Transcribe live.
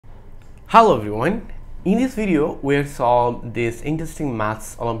Hello everyone, in this video we'll solve this interesting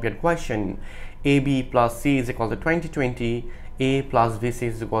maths Olympiad question. AB plus C is equal to 2020, A plus BC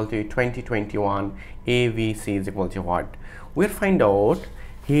is equal to 2021, AVC is equal to what? We'll find out.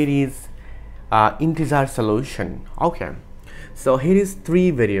 Here is integer solution. Okay, so here is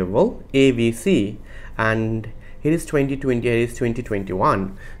three variable AVC and here is 2020, here is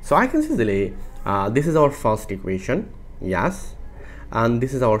 2021. So I can easily this is our first equation, yes, and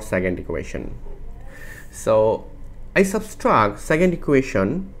this is our second equation. So I subtract second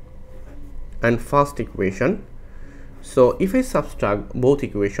equation and first equation. So if I subtract both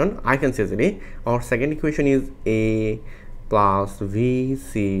equation, I can say that our second equation is A plus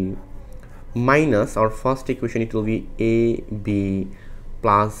VC minus our first equation, it will be AB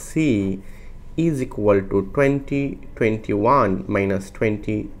plus C is equal to 2021 minus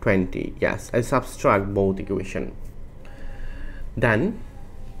 2020. Yes, I subtract both equation. Then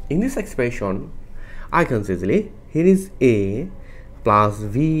in this expression I can say easily here is A plus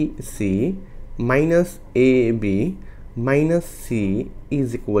VC minus AB minus C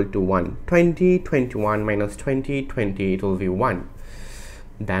is equal to 1. 2021 minus 2020, it will be 1.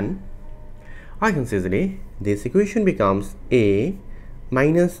 Then I can say easily this equation becomes A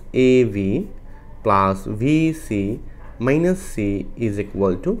minus AV plus VC minus C is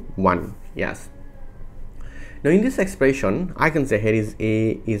equal to 1. Yes. Now in this expression I can say here is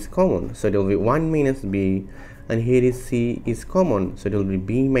A is common, so it will be 1 minus B, and here is C is common, so it will be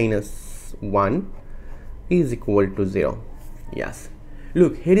B minus 1 is equal to 0. Yes,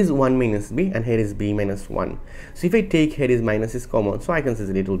 look, here is 1 minus B and here is B minus 1. So if I take here is minus is common, so I can say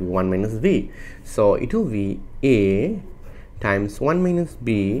that it will be 1 minus B, so it will be A times 1 minus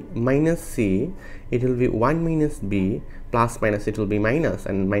B minus C, it will be 1 minus B plus minus, it will be minus,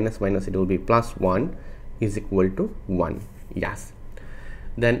 and minus minus it will be plus 1 is equal to 1. Yes.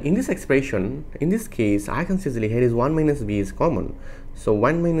 Then in this expression, in this case I can say here is 1 minus B is common, so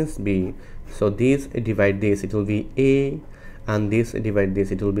 1 minus B, so this divide this, it will be A, and this divide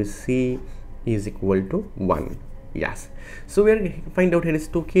this, it will be C is equal to 1. Yes, so we are find out here is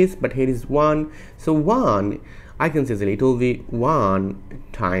two case, but here is 1, so 1 I can say it will be 1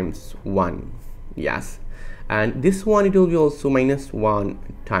 times 1. Yes, and this one it will be also minus 1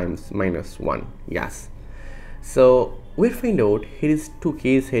 times minus 1. Yes, so we'll find out here is two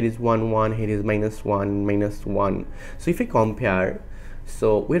case, here is 1 1, here is minus 1 minus 1. So if we compare,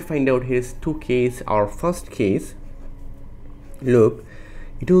 so we'll find out here is two case. Our first case, look,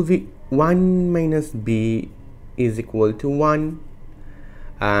 it will be 1 minus B is equal to 1,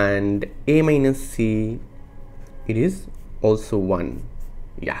 and A minus C, it is also 1.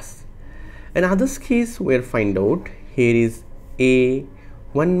 Yes, another case we'll find out here is A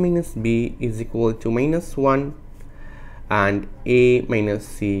 1 minus B is equal to minus 1, and A minus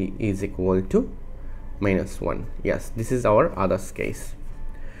C is equal to minus 1. Yes, this is our other case.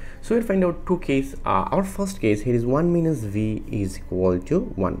 So we'll find out two case. Our first case, here is 1 minus V is equal to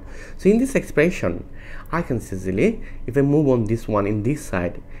 1. So in this expression I can say easily, if I move on this one in this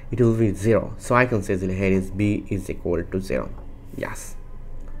side, it will be 0, so I can say easily here is B is equal to 0. Yes,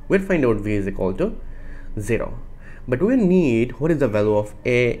 we'll find out V is equal to 0, but we need what is the value of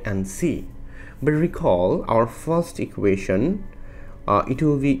A and C. But recall our first equation, it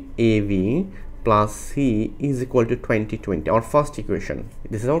will be AV plus C is equal to 2020, our first equation.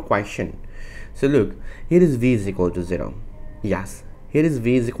 This is our question. So look, here is V is equal to 0. Yes, here is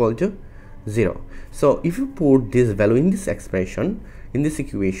V is equal to 0. So if you put this value in this expression, in this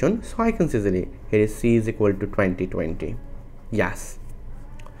equation, so I can say that here is C is equal to 2020. Yes,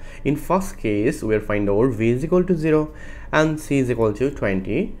 in first case we'll find out V is equal to 0 and C is equal to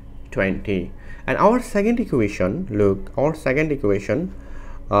 2020. And our second equation, look, our second equation,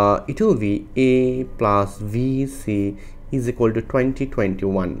 it will be A plus VC is equal to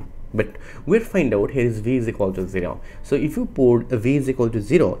 2021, but we'll find out here is V is equal to 0. So if you put V is equal to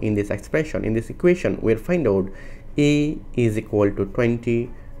 0 in this expression, in this equation, we'll find out A is equal to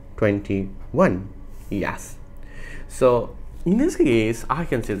 2021. Yes, so in this case I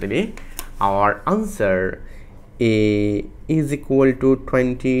can say that our answer A is equal to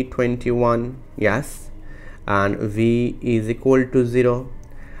 2021. Yes, and V is equal to 0,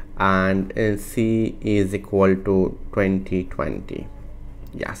 and C is equal to 2020.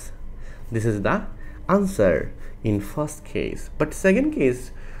 Yes, this is the answer in first case. But second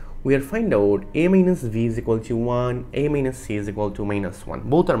case we will find out A minus V is equal to 1, A minus C is equal to minus 1,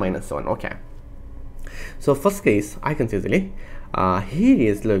 both are minus 1. Okay, So first case I can say easily, here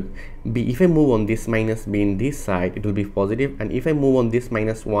is, look, b, if I move on this minus b in this side, it will be positive, and if I move on this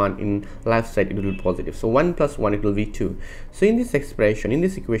minus 1 in left side, it will be positive. So 1 plus 1, it will be 2. So in this expression, in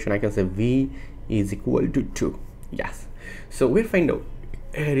this equation, I can say v is equal to 2. Yes, so we'll find out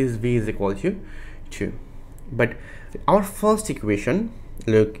here is v is equal to 2. But our first equation,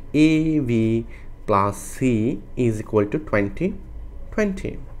 look, av plus c is equal to 20.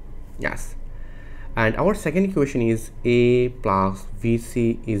 Yes, and our second equation is a plus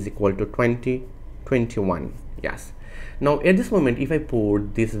vc is equal to 21. Yes, now at this moment, if I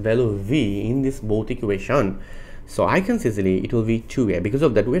put this value v in this both equation, so I can say easily it will be 2a. Because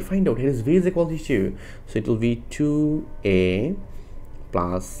of that, we'll find out here is v is equal to 2, so it will be 2a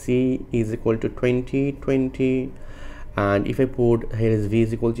plus c is equal to 20. And if I put here is v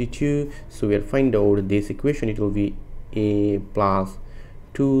is equal to 2, so we'll find out this equation, it will be a plus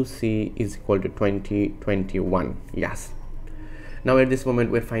 2c is equal to 21. Yes, now at this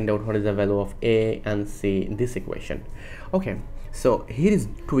moment we'll find out what is the value of a and c in this equation. Okay, so here is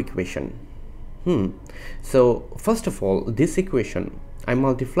two equation. So first of all, this equation, I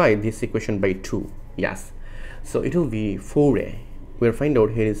multiply this equation by 2. Yes, so it will be 4a. We'll find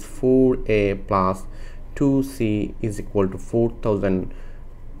out here is 4a plus 2c is equal to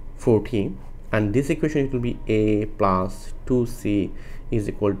 4040, and this equation, it will be a plus 2c is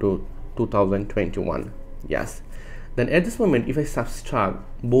equal to 2021. Yes, then at this moment, if I subtract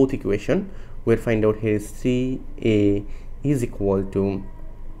both equation, we'll find out here is 3a is equal to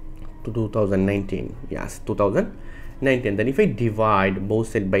 2019. Yes, 2019. Then if I divide both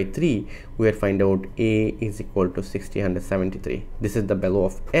sides by 3, we'll find out a is equal to 673. This is the value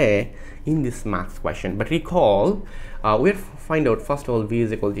of a in this maths question. But recall, we'll find out first of all v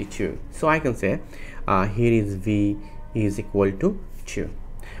is equal to 2. So I can say here is v is equal to 2.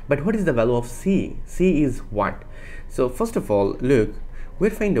 But what is the value of c? C is what? So first of all, look,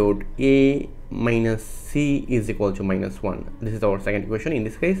 we'll find out a minus c is equal to minus 1. This is our second equation in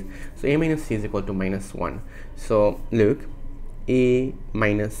this case. So a minus c is equal to minus 1. So look, a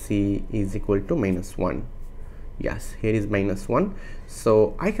minus c is equal to minus 1. Yes, here is minus 1.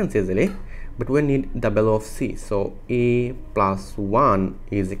 So I can say easily, but we need the value of c. So a plus 1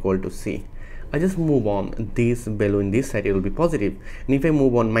 is equal to c. I just move on this value in this side, it will be positive, and if I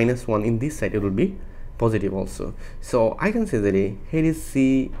move on minus 1 in this side, it will be positive also. So I can say that here is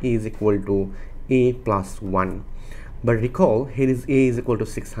c is equal to a plus 1. But recall, here is a is equal to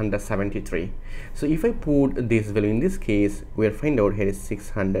 673. So if I put this value in this case, we'll find out here is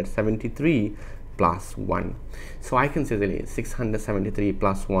 673 plus 1. So I can say that 673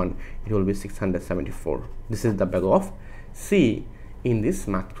 plus 1, it will be 674. This is the value of c in this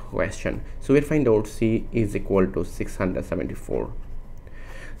math question. So we'll find out c is equal to 674.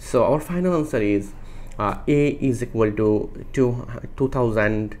 So our final answer is a is equal to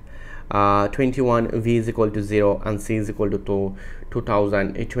 2021, v is equal to 0, and c is equal to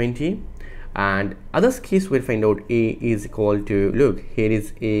 2020. And others case, we'll find out a is equal to, look, here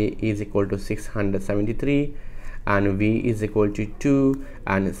is a is equal to 673, and v is equal to 2,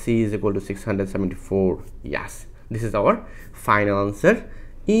 and c is equal to 674. Yes, this is our final answer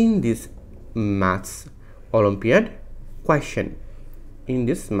in this maths Olympiad question.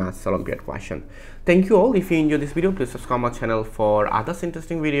 Thank you all. If you enjoyed this video, please subscribe my channel for others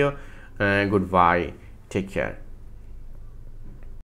interesting video. Goodbye, take care.